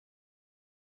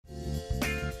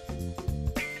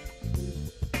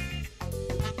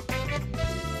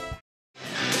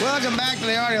Welcome back to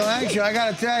the Artie Lange Show. I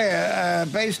got to tell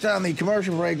you, based on the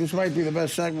commercial break, this might be the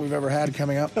best segment we've ever had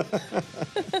coming up.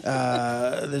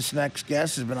 This next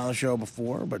guest has been on the show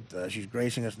before, but she's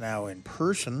gracing us now in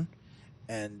person.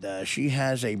 And she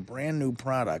has a brand new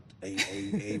product,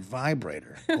 a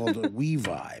vibrator called a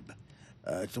WeVibe.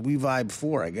 It's a WeVibe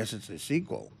 4. I guess it's a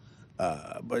sequel.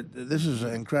 But this is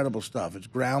incredible stuff. It's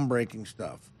groundbreaking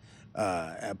stuff.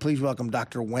 Please welcome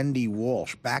Dr. Wendy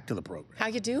Walsh back to the program. How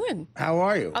you doing? How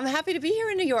are you? I'm happy to be here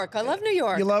in New York. I love New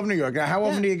York. You love New York. How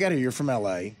often do you get here? You're from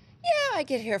L.A. Yeah, I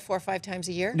get here 4 or 5 times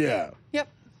a year. Yeah. Yep.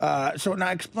 So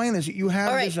now explain this. You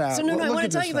have this out. So I want to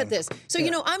tell you about this. So, yeah.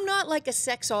 you know, I'm not like a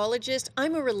sexologist.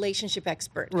 I'm a relationship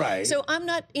expert. Right. So I'm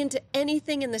not into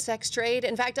anything in the sex trade.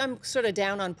 In fact, I'm sort of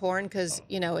down on porn because,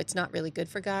 you know, it's not really good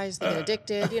for guys. They get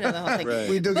addicted, you know, the whole thing. Right.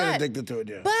 We do get addicted to it,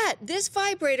 yeah. But this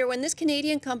vibrator, when this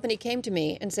Canadian company came to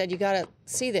me and said, you got to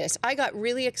see this, I got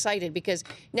really excited because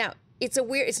now,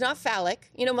 it's not phallic.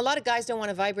 You know, a lot of guys don't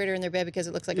want a vibrator in their bed because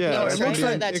it looks like a penis, it looks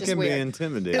right? like, That's it just can weird. be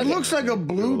intimidating. It looks like a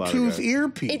Bluetooth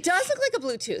earpiece. It does look like a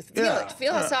Bluetooth. Feel it.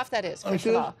 Feel how soft that is, first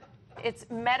of all. It's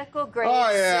medical grade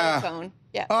silicone.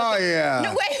 Yeah. Oh, yeah.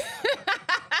 No,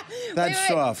 wait. That's wait.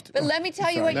 soft. But let me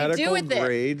tell you what you do with it. Medical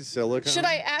grade silicone? Should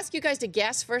I ask you guys to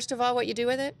guess, first of all, what you do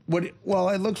with it? Well,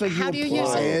 it looks like How do you you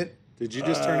apply use it. Did you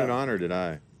just turn it on or did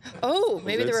I? Oh,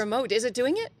 maybe the remote. Is it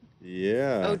doing it?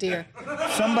 Yeah. Oh, dear.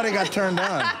 Somebody got turned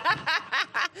on.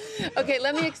 Okay,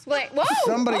 let me explain. Whoa!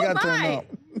 Somebody got turned on.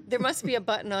 There must be a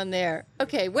button on there.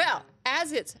 Okay, well,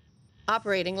 as it's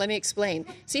operating, let me explain.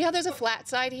 See how there's a flat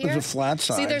side here? There's a flat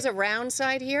side. See, there's a round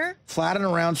side here? Flat and a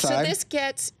round side. So this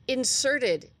gets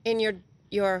inserted in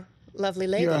your lovely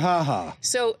lady. Your ha-ha.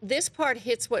 So this part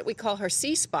hits what we call her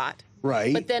C-spot.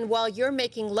 Right. But then while you're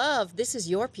making love, this is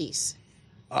your piece.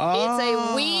 Oh, It's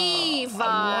a we vibe.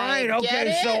 Right, okay, Get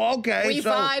it? We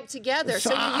vibe together.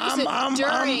 So you use it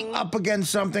during. I'm up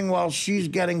against something while she's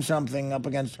getting something up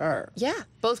against her. Yeah,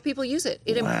 both people use it.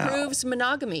 It improves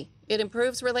monogamy. It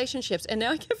improves relationships. And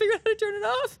now I can't figure out how to turn it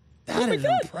off. That is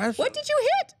impressive. What did you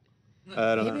hit?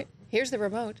 I don't know. Here's the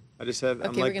remote. I just have.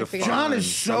 I'm Okay, like we're gonna the figure it out. John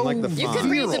is so I'm like the You fawn. can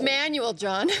read the Virile. manual,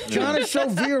 John. John is so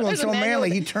virulent, There's a so manual. manly,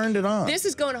 he turned it on. This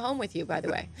is going home with you, by the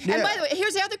way. Yeah. And by the way,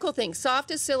 here's the other cool thing.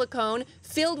 Soft as silicone,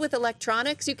 filled with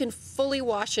electronics. You can fully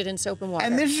wash it in soap and water.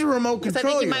 And this is a remote Because I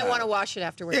control. think you might want to wash it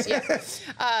afterwards. Yeah.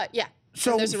 Yeah.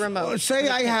 So And there's a remote. Say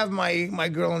I have my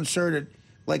girl inserted.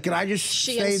 Like, can I just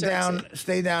stay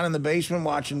down in the basement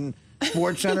watching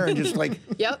Sports Center and just like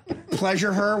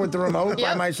pleasure her with the remote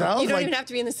by myself? You don't like, even have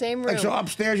to be in the same room. Like, so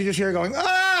upstairs you just hear her going,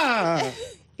 ah!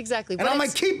 Exactly. And I'm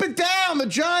like, keep it down. The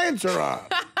Giants are on.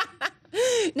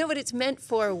 No, but it's meant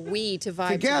for we to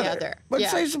vibe together. But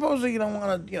say supposedly you don't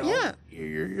want to, you know, Yeah.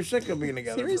 you're sick of being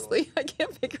together. Seriously, I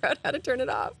can't figure out how to turn it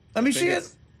off. Let me see it.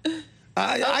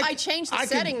 I changed the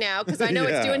setting now because I know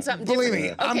it's doing something Believe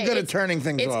different. me, I'm good at turning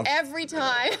things off. Every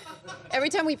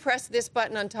time we press this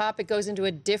button on top, it goes into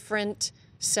a different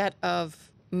set of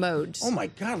modes. Oh my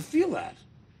God, feel that.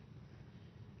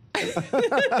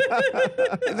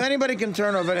 If anybody can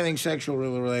turn off anything sexual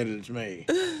related, it's me.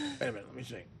 Wait a minute, let me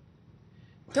see.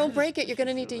 Don't break it. You're going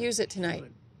to need to use it tonight.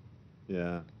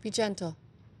 Yeah. Be gentle.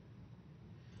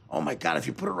 Oh my God, if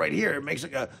you put it right here, it makes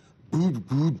like a bood,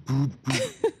 bood, bood, bood.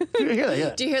 Do you hear that?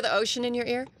 Yeah. Do you hear the ocean in your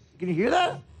ear? Can you hear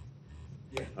that?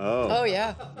 Oh. Oh,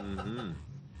 yeah.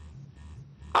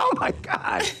 Oh my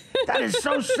God, that is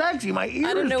so sexy. My ear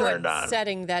I don't is know turned what on.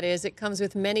 setting that is. It comes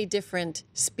with many different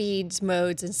speeds,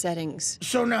 modes, and settings.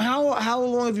 So now, how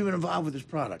long have you been involved with this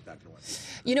product, Dr. Wendy?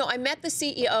 You know, I met the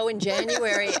CEO in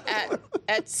January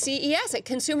at CES, at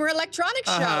Consumer Electronics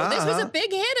Show. This was a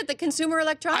big hit at the Consumer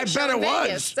Electronics Show I bet in it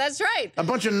Vegas. was. That's right. A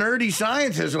bunch of nerdy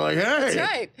scientists are like, hey. That's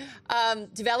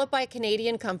right. Developed by a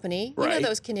Canadian company. You know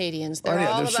those Canadians. They're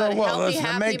all about so healthy, that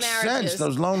happy makes marriages. sense.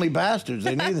 Those lonely bastards,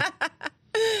 they need it.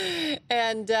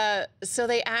 And so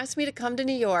they asked me to come to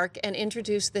New York and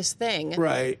introduce this thing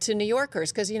to New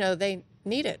Yorkers because, you know, they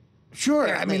need it. Sure.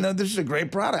 Apparently. I mean, this is a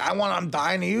great product. I'm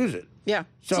dying to use it. Yeah.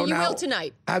 So you will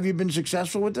tonight. Have you been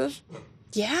successful with this?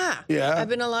 Yeah. Yeah. I've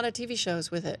been on a lot of TV shows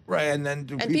with it. Right, and then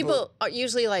people are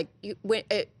usually like, when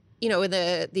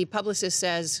the publicist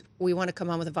says, we want to come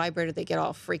on with a vibrator, they get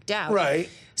all freaked out. Right.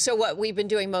 So what we've been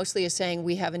doing mostly is saying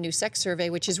we have a new sex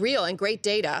survey, which is real and great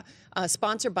data,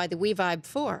 sponsored by the WeVibe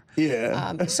 4.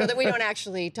 Yeah. So that we don't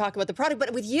actually talk about the product.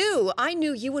 But with you, I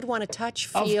knew you would want to touch,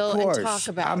 feel, of course. and talk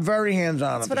about. I'm very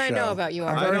hands-on. That's what I know about you.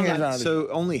 I'm very hands-on. So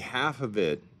only half of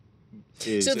it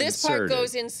is So this part inserted.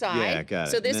 goes inside. Yeah, got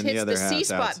it. So this And then hits the the other C half's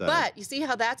spot. outside. But you see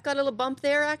how that's got a little bump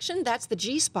there, action? That's the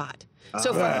G spot.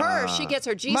 So for her, she gets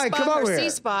her G Mike, spot, come over her here.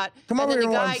 C spot, Come and over then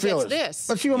here the and guy feel gets it. this.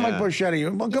 Let's see what Mike Yeah. Borchetti.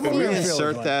 Come Can over we here and feel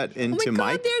insert it. that Oh into my God,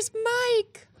 Mike? there's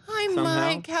Mike. Hi, Somehow?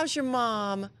 Mike. How's your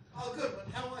mom? Oh, good.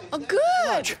 How are you?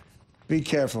 Oh, good. Be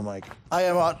careful, Mike. I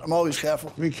am. I'm always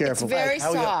careful. Be careful. It's very How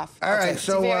are you? soft. All right, It's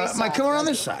so very Mike, soft. come around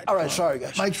this side. All right, sorry,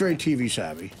 guys. Mike's very TV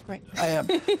savvy. Right. I am.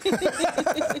 Now,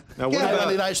 what Yeah, Hi, about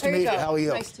Wendy. Nice to There meet you you. go. How are you?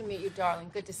 Nice to meet you, darling.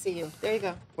 Good to see you. There you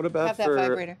go. what about Have that for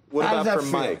vibrator. what How about does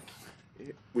for that feel?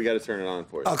 Mike? We got to turn it on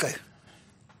for you. Okay.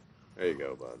 There you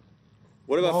go, bud.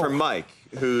 What about for Mike,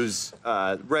 who's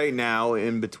right now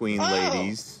in between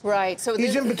ladies? Right. So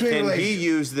He's this, in between Can he relationships.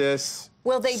 use this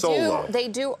well, they solo? do. They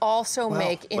do also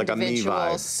make Like a me individual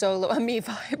vibe. solo a me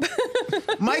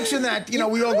vibe. Mike's in that, we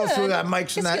all go through that.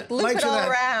 Mike's in Just that. loop Mike's it in all that.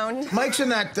 around. Mike's in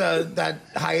that that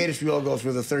hiatus we all go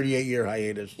through, the 38-year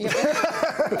hiatus. In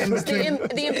It's between.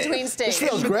 the in-between stage. This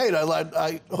feels great.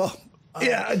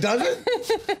 Yeah, does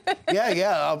it? Yeah.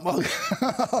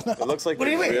 It looks like What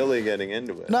do you you're mean? really getting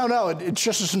into it. No. It's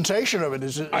just the sensation of it.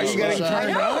 Are you getting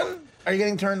turned know. on? Are you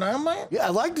getting turned on, Mike? Yeah, I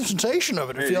like the sensation of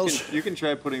it. It Here, feels. you can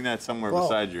try putting that somewhere Well,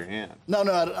 beside your hand. No.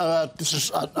 This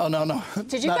is. Oh no.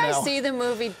 Did you Not guys now. see the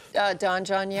movie Don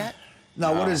John yet?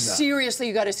 No, what is that? Seriously,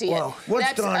 you got to see Wow. it. What's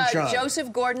That's Don John?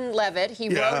 Joseph Gordon-Levitt. He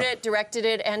Yeah. wrote it, directed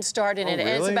it, and starred in it. And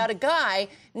it's really? about a guy,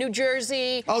 New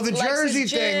Jersey. Oh, the likes his Jersey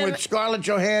thing gym. with Scarlett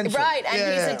Johansson. Right, and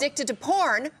yeah. he's addicted to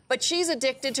porn, but she's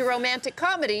addicted to romantic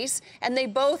comedies, and they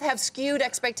both have skewed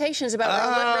expectations about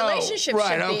what relationships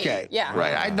right, should be. okay. Yeah.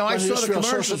 Right, I know. I This saw the feels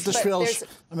so- commercials. This But feels there's-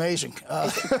 amazing.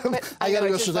 But I know gotta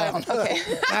go it's sit just down. Okay.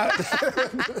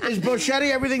 Is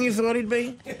Borchetti everything you thought he'd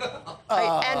be?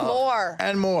 And more.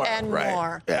 And more. And right.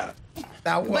 more. Yeah.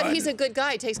 Now, But he's a good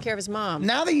guy. He takes care of his mom.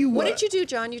 Now that you. What did you do,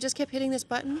 John? You just kept hitting this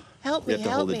button? Help me, You have to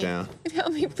help hold it me. down.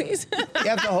 Help me, please. You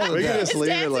have to hold it We down. can just It's leave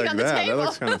it dancing like on the that. That table.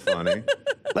 looks kind of funny.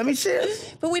 Let me see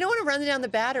it. But we don't want to run down the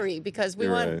battery because we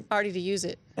You're want right. Artie to use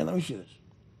it. And let me see this.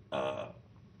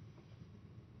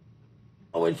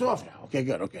 Oh, it's off now. Okay,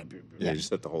 good. Okay. Yeah, you just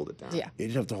have to hold it down. Yeah. You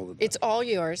just have to hold it down. It's all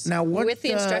yours. Now, what, With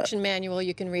the instruction manual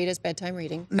you can read as bedtime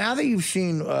reading. Now that you've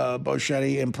seen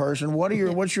Borchetti in person,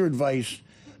 what's your advice?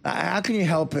 How can you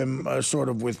help him sort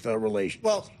of with relations?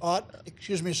 Well, Art,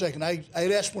 excuse me a second. I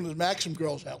had asked one of the Maxim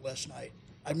girls out last night.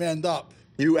 I manned up.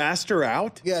 You asked her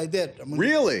out? Yeah, I did.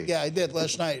 Really? Yeah, I did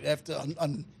last night. After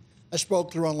I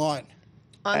spoke to her online.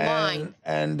 Online.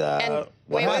 And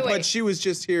wait. But she was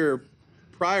just here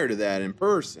prior to that in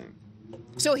person.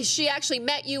 So she actually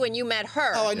met you and you met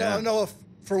her. Oh, I know. Yeah. I know her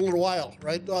for a little while,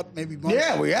 right? Thought maybe months.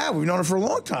 yeah, we've known her for a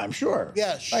long time, sure.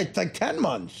 Yes. Like 10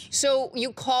 months. So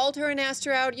you called her and asked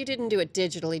her out? You didn't do it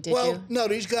digitally, did Well, you? no,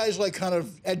 these guys like kind of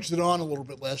edged it on a little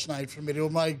bit last night for me. They were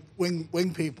my wing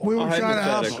people. We were trying to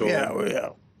help. Hypothetical. Yeah.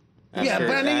 Asked Yeah, her,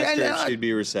 but I mean, asked her and, if she'd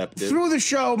be receptive. Through the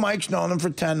show, Mike's known them for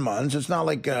 10 months. It's not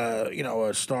like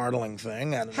a startling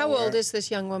thing. How old is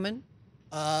this young woman?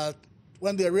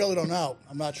 Wendy, I really don't know.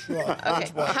 I'm not sure. Okay.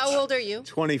 How old are you?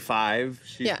 25.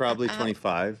 She's Yeah, probably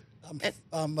 25.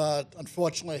 I'm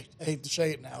unfortunately, I hate to say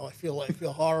it now. I feel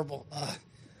horrible.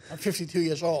 I'm 52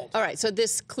 years old. All right, so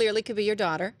this clearly could be your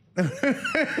daughter.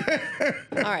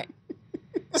 All right.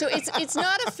 So it's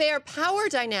not a fair power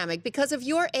dynamic because of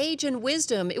your age and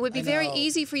wisdom. It would be very know.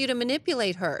 easy for you to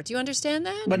manipulate her. Do you understand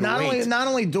that? But not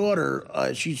only daughter,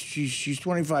 she's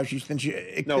 25.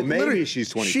 No, maybe literally, she's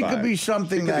She 25. could be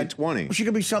something She could be that 20. She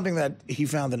could be something that he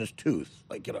found in his tooth,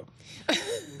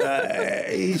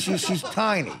 she's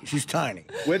tiny. She's tiny.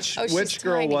 Which Oh, she's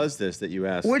girl tiny. was this that you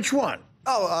asked? Which one?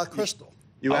 Oh, Crystal.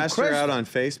 You asked her out Crystal. on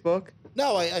Facebook?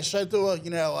 No, I said to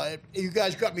her, you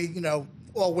guys got me,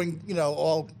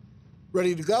 all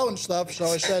ready to go and stuff. So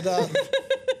I said,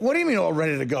 What do you mean all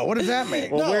ready to go? What does that mean?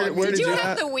 Well, No, where Did you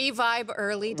have a- the Wii vibe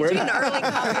early? Did you get an early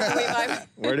copy of the Wii vibe?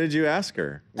 Where did you ask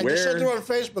her? I Where? just said to her on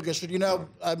Facebook, I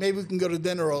said, maybe we can go to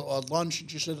dinner or lunch.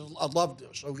 And she said, I'd love to.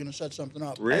 So we're going to set something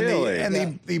up. Really?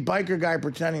 And the biker guy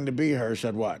pretending to be her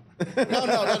said what? No,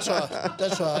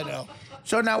 that's all I know.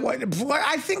 So now what?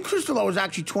 I think Crystal was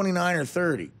actually 29 or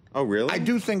 30. Oh, really? I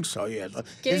do think so, yes.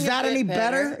 Getting Is a that bit any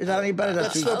better. better? Is that any better?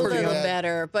 That's too- still A pretty little bad.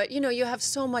 better, but you have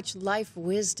so much life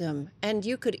wisdom, and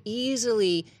you could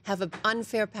easily have an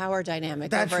unfair power dynamic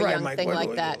That's over a right, young Mike. thing What- like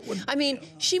what- that. what- I mean,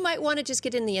 she might want to just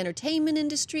get in the entertainment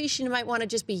industry. She might want to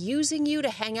just be using you to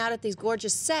hang out at these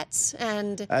gorgeous sets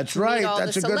and That's meet right. all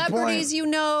That's the a good point. celebrities you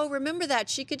know. Remember that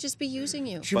she could just be using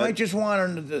you. She might just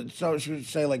want her to, so she would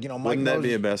say, like, Mike Wouldn't that knows-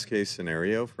 be a best case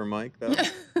scenario for Mike, though?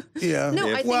 Yeah. No,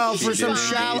 I think well, he's for some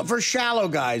fine. shallow, for shallow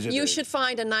guys. You should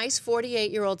find a nice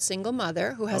 48-year-old single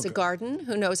mother who has a garden,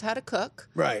 who knows how to cook,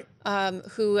 right?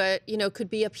 Who could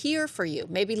be a peer for you.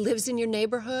 Maybe lives in your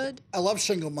neighborhood. I love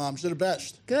single moms. They're the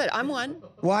best. Good. I'm one.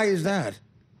 Why is that?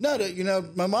 No,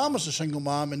 my mom was a single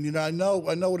mom, and I know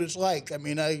what it's like. I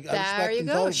mean, I There respect you and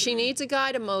go. told She needs a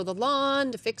guy to mow the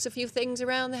lawn, to fix a few things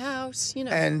around the house.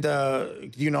 And do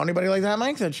you know anybody like that,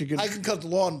 Mike? That you could. I can cut the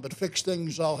lawn, but fix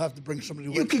things, I'll have to bring somebody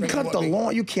with. You can cut the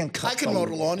lawn. You can't cut. I can mow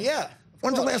the lawn. Yeah.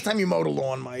 When's the last time you mowed a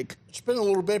lawn, Mike? It's been a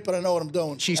little bit, but I know what I'm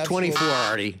doing. She's Absolutely. 24,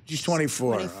 Artie. She's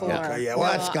 24. 24. Okay, yeah.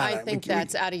 Well, that's got. I think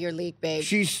that's out of your league, babe.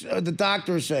 She's the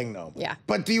doctor is saying no. Yeah.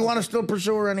 But do you want to still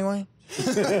pursue her anyway?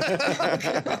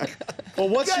 Well,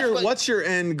 what's your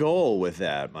end goal with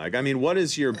that, Mike? I mean, what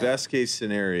is your best case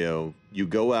scenario? You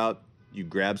go out, you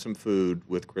grab some food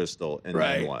with Crystal, and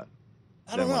then what?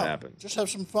 I don't know. What happens? Just have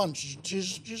some fun.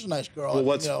 She's a nice girl. Well,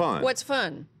 what's fun? What's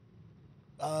fun?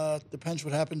 Depends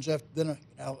what happens after dinner.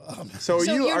 So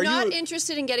you're not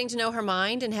interested in getting to know her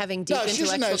mind and having deep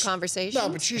intellectual conversations? No,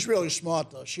 but she's really smart,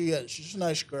 though. She is. She's a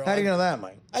nice girl. How do you know that,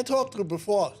 Mike? I talked to her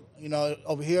before,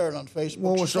 over here and on Facebook.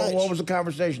 What was the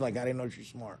conversation like? How do you know she's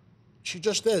smart? She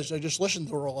just is. I just listen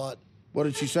to her a lot. What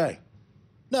did she say?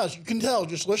 No, you can tell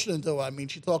just listening to her. I mean,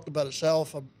 she talked about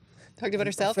herself. Talked about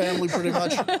herself? Family, pretty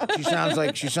much. She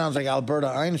sounds like Alberta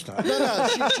Einstein. No,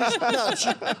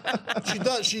 she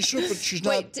does. She's super. She's not.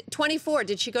 Wait, 24.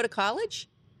 Did she go to college?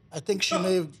 I think she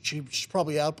may have. She's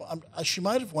probably out. She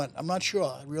might have went. I'm not sure.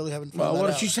 I really haven't found Well, what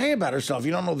that did she say about herself?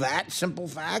 You don't know that simple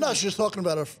fact? No, she's talking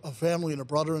about her family and her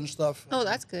brother and stuff. Oh,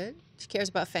 that's good. She cares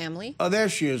about family. Oh, there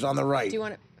she is on the right. Do you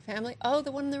want a family? Oh,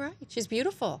 the one on the right. She's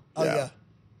beautiful. Oh yeah.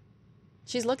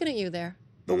 She's looking at you there.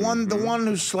 The one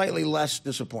who's slightly less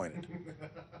disappointed.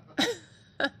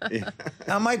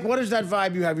 Now, Mike, what is that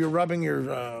vibe you have? You're rubbing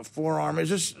your forearm. Is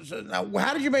this now?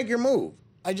 How did you make your move?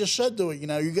 I just said to her,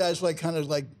 you guys kind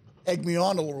of egged me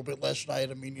on a little bit last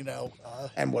night. I mean,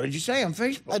 And what did you say on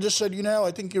Facebook? I just said,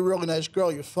 I think you're a really nice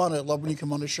girl. You're fun. I love when you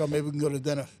come on the show. Maybe we can go to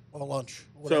dinner or lunch.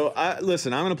 Or So,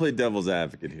 listen, I'm going to play devil's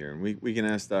advocate here, and we can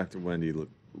ask Dr. Wendy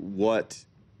what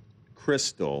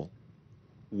Crystal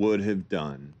would have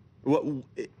done. What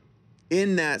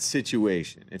in that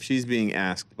situation, if she's being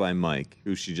asked by Mike,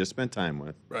 who she just spent time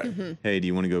with, Right. Mm-hmm. Hey, do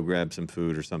you want to go grab some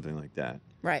food or something like that?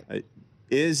 Right.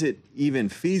 Is it even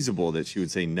feasible that she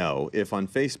would say no if on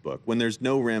Facebook, when there's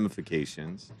no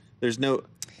ramifications, there's no...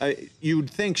 you'd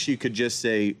think she could just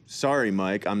say, sorry,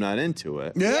 Mike, I'm not into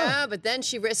it. Yeah, but then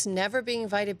she risks never being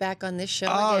invited back on this show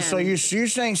Oh, again. so you're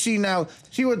saying, see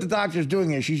what the doctor's doing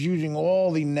here. She's using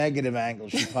all the negative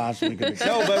angles she possibly could be.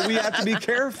 No, but we have to be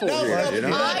careful here. You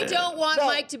know? I don't want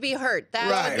Mike to be hurt.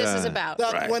 That's what this is about.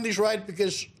 Wendy's right,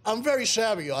 because I'm very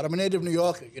savvy, Art. I'm a native New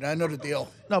Yorker. I know the deal.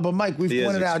 No, but Mike, we've He is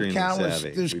pointed out extremely countless.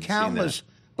 savvy. There's We've seen countless. that.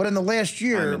 But in the last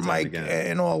year, Time and time Mike, again.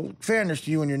 in all fairness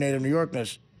to you and your native New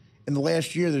Yorkness, in the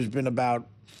last year, there's been about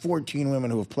 14 women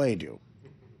who have played you.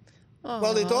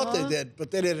 Well, they thought they did,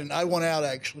 but they didn't. I won out,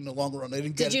 actually, in the long run. They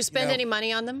didn't get Did you spend any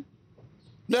money on them?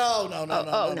 No.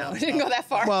 No. Didn't go that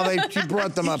far. Well, she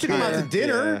brought them up Took him out here. to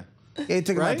dinner. Yeah, he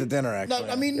took them out to dinner, actually.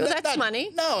 No, I mean, Well, that's money.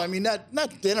 No, I mean,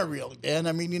 not dinner, really, Dan.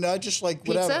 I mean, I just like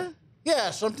whatever. Pizza?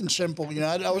 Yeah, something simple.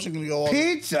 I wasn't going to go all...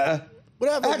 Pizza?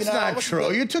 Whatever. That's not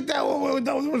true. You took that.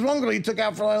 There was one girl you took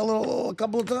out for a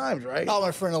couple of times, right? Oh,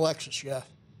 my friend Alexis, yeah.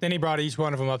 Then he brought each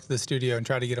one of them up to the studio and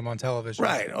tried to get them on television.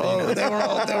 Right. Oh, they were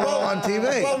all on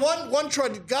TV. Well, one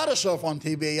got herself on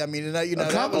TV. I mean, a that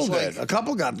couple was did. like... A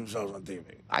couple got themselves on TV.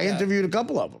 I interviewed a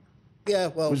couple of them. Yeah,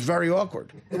 well... It was very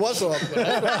awkward. It was awkward.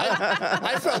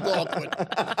 I felt awkward.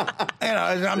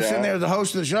 I'm sitting there as the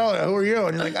host of the show. Who are you?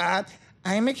 And you're like,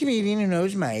 I'm a comedian who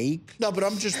knows Mike. No, but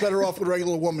I'm just better off with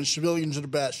regular women. Civilians are the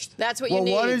best. That's what you Well,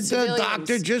 need. what did the civilians.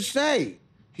 doctor just say?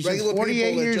 She's Regular 48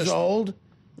 people that years just- old,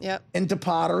 Yep, into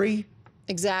pottery.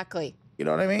 exactly. You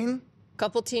know what I mean?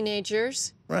 Couple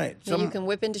teenagers Right. that you can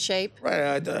whip into shape.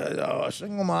 Right. A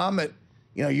single mom that,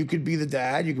 you could be the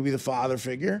dad, you could be the father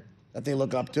figure that they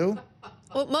look up to.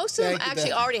 Well, most of them Thank you, actually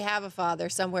Beth. already have a father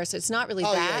somewhere, so it's not really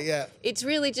Oh, that. yeah. It's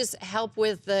really just help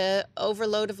with the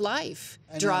overload of life,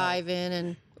 driving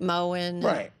and mowing, and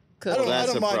Right. I cooking.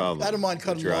 That's the problem, I don't mind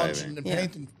cutting lawns driving. and Yeah.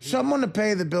 painting. Someone to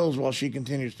pay the bills while she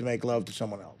continues to make love to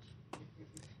someone else.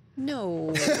 No,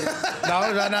 No,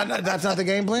 that's not the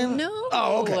game plan? No.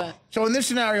 Oh, okay. So in this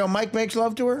scenario, Mike makes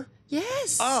love to her?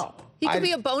 yes. Oh, he could I-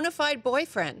 be a bona fide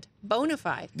boyfriend. Bona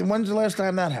fide. Then when's the last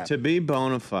time that happened? To be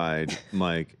bona fide,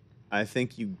 Mike, I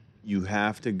think you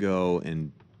have to go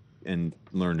and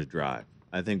learn to drive.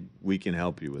 I think we can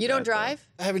help you with that. You don't drive?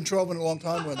 I haven't driven in a long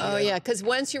time. Wendy. Oh, yeah, because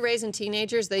once you're raising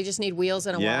teenagers, they just need wheels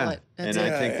and a Yeah, wallet. That's and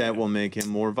it. I think that will make him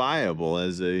more viable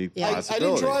as a Yeah. I possibility.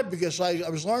 didn't drive because I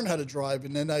was learning how to drive,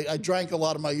 and then I drank a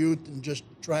lot of my youth and just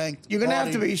drank. You're going to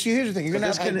have to be. You see, here's the thing. You're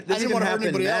going to have to. I didn't want to hurt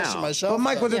anybody else and myself. Well,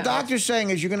 Mike, what the Yeah. doctor's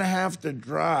saying is you're going to have to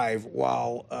drive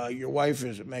while your wife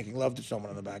is making love to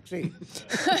someone in the back seat.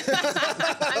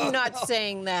 I'm not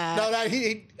saying that. No,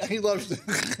 he loves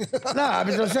the. No, I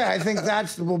was going to say, I think that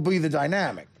will be the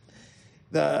dynamic.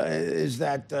 Is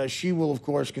that she will, of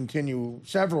course, continue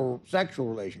several sexual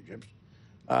relationships.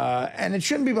 And it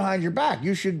shouldn't be behind your back.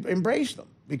 You should embrace them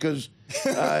because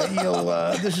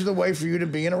this is the way for you to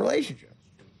be in a relationship.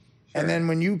 And then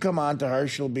when you come on to her,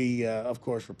 she'll be, of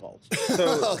course, repulsed.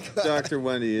 So, Dr.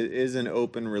 Wendy, is an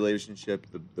open relationship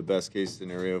the best case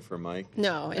scenario for Mike?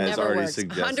 No, it As never Artie works.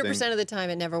 suggesting? 100% of the time,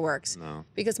 it never works. No.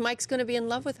 Because Mike's going to be in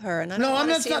love with her, and I don't No, want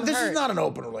to that's see not. him This hurt. is not an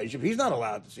open relationship. He's not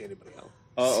allowed to see anybody else.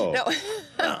 Uh-oh. No,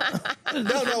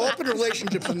 No, open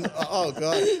relationships. Oh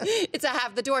God. it's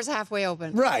the door's halfway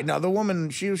open. Right. Now, the woman,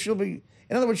 she'll be,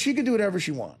 in other words, she can do whatever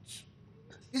she wants.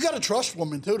 You got to trust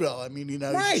women too, though. I mean,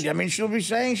 Right. I mean, she'll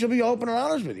be open and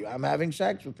honest with you. I'm having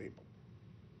sex with people.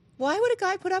 Why would a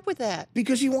guy put up with that?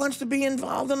 Because he wants to be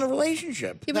involved in a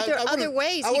relationship. Yeah, but there are other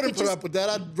ways. I He wouldn't could put just- up with that.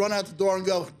 I'd run out the door and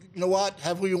go, you know what?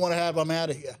 Have who you want to have. I'm out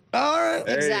of here. All right.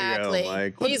 There you go, Exactly.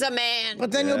 Mike. He's a man.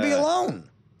 But then you'll be Yeah. alone.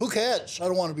 Who cares? I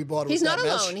don't want to be bothered He's with not that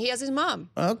mess. alone. He has his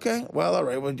mom. Okay. Well, all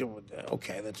right.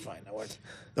 Okay, that's fine. Now,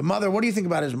 the mother, what do you think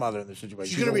about his mother in this situation?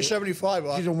 She's going to be 75.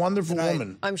 She's a wonderful tonight.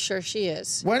 woman. I'm sure she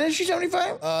is. When is she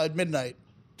 75? At midnight.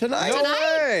 Tonight? No Tonight?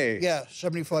 way. Yeah,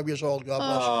 75 years old. God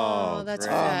bless her. Oh, that's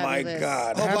great. Oh, my fabulous.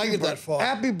 God. Hope I Happy get that far.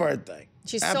 Happy birthday.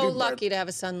 She's Happy so birthday. lucky to have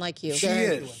a son like you. She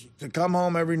Thank is. To come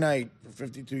home every night for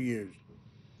 52 years.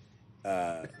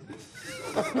 I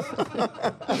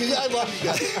love you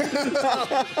guys.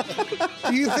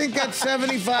 Do you think at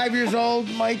 75 years old,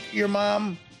 Mike, your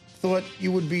mom thought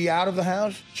you would be out of the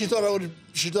house? She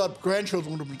thought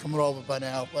grandchildren would have been coming over by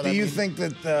now. But Do you think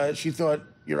that she thought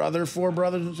your other 4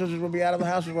 brothers and sisters would be out of the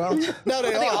house as well? No,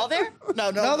 they Are they all there?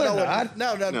 No, No, they're not.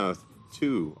 No. No,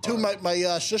 two. Two.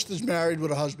 My sister's married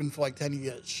with a husband for like 10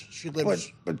 years. She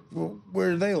lives. but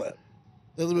where do they live?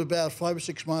 They live about 5 or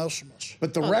 6 miles from us.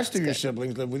 But the rest of your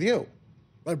siblings live with you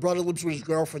My brother lives with his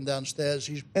girlfriend downstairs.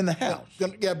 He's in the house.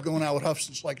 been going out with her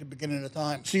since like the beginning of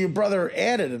time. So your brother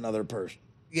added another person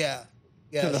Yeah.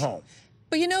 to the home.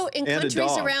 But you know, in And a countries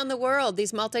dog. around the world,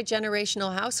 these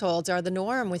multi-generational households are the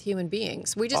norm with human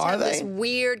beings. We just Are have this they?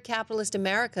 weird capitalist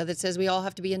America that says we all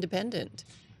have to be independent.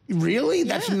 Really?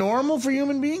 That's Yeah. normal for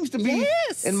human beings to be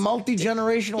Yes. in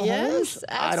multi-generational homes? Yes,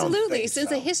 I don't absolutely. think Since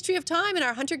so. the history of time in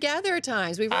our hunter-gatherer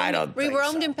times, we I don't think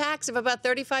roamed so. in packs of about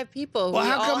 35 people who Well, we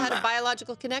how all come- had a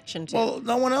biological connection to. Well,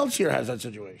 no one else here has that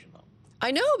situation, though. I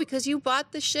know, because you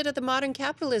bought the shit of the modern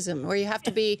capitalism where you have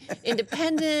to be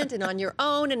independent and on your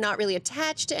own and not really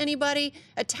attached to anybody.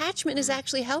 Attachment is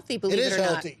actually healthy, believe It it, is or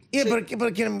healthy. Yeah,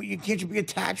 but can't you be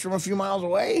attached from a few miles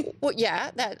away? not. Well,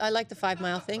 yeah, that I like the 5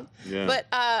 mile thing. Yeah. But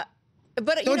you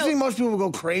Don't you know, think most people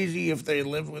go crazy if they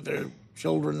live with their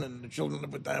children and the children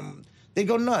live with them? They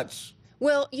go nuts.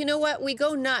 well, you know what? We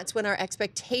go nuts when our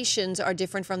expectations are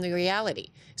different from the reality.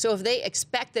 So if they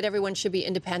expect that everyone should be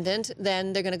independent,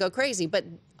 then they're going to go crazy. But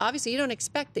obviously, you don't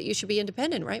expect that you should be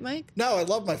independent, right, Mike? No, I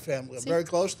love my family. I'm very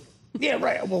close to them. Yeah,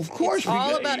 right. Well, of course. It's all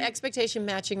because about expectation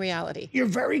matching reality. You're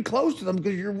very close to them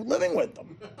because you're living with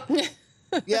them.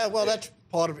 Yeah, well, that's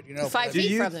part of it, you know. 5 Do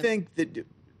feet you from them. think that,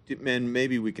 and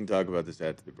maybe we can talk about this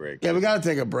after the break. Yeah, we got to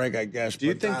take a break, I guess. Do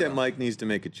you but think I that don't- Mike needs to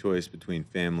make a choice between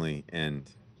family and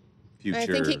future? I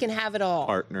think he can have it all.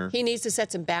 partner. He needs to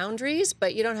set some boundaries,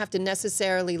 but you don't have to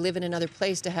necessarily live in another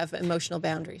place to have emotional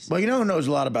boundaries. Well, you know who knows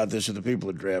a lot about this are the people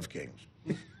at DraftKings.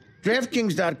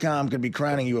 DraftKings.com could be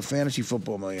crowning you a fantasy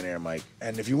football millionaire, Mike.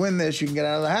 And if you win this, you can get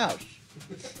out of the house.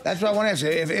 That's what I want to ask you.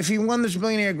 If he won this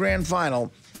Millionaire Grand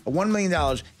Final, $1 million,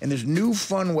 and this new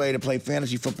fun way to play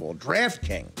fantasy football,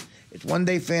 DraftKings. It's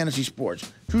one-day fantasy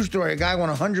sports. True story, a guy won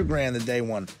 $100,000 the day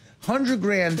one.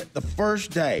 $100,000 the first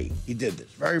day he did this,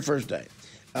 very first day.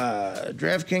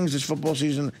 DraftKings this football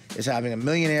season is having a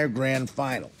Millionaire Grand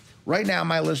Final. Right now,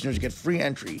 my listeners get free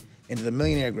entry into the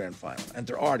Millionaire Grand Final.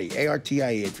 Enter Artie,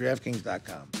 A-R-T-I-E, at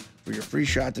DraftKings.com for your free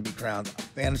shot to be crowned a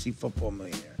fantasy football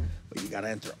millionaire. But you got to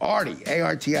enter Artie,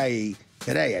 A-R-T-I-E,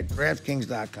 today at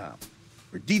DraftKings.com.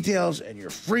 For details and your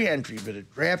free entry,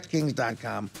 visit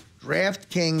DraftKings.com,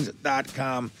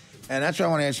 DraftKings.com. And that's what I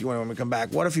want to ask you when we come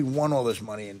back. What if he won all this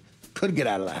money and could get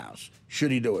out of the house?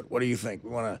 Should he do it? What do you think? We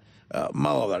want to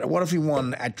mull that. What if he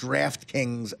won at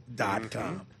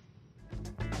DraftKings.com?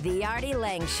 The Artie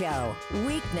Lange Show,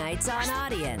 weeknights on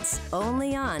Audience,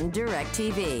 only on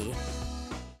DirecTV.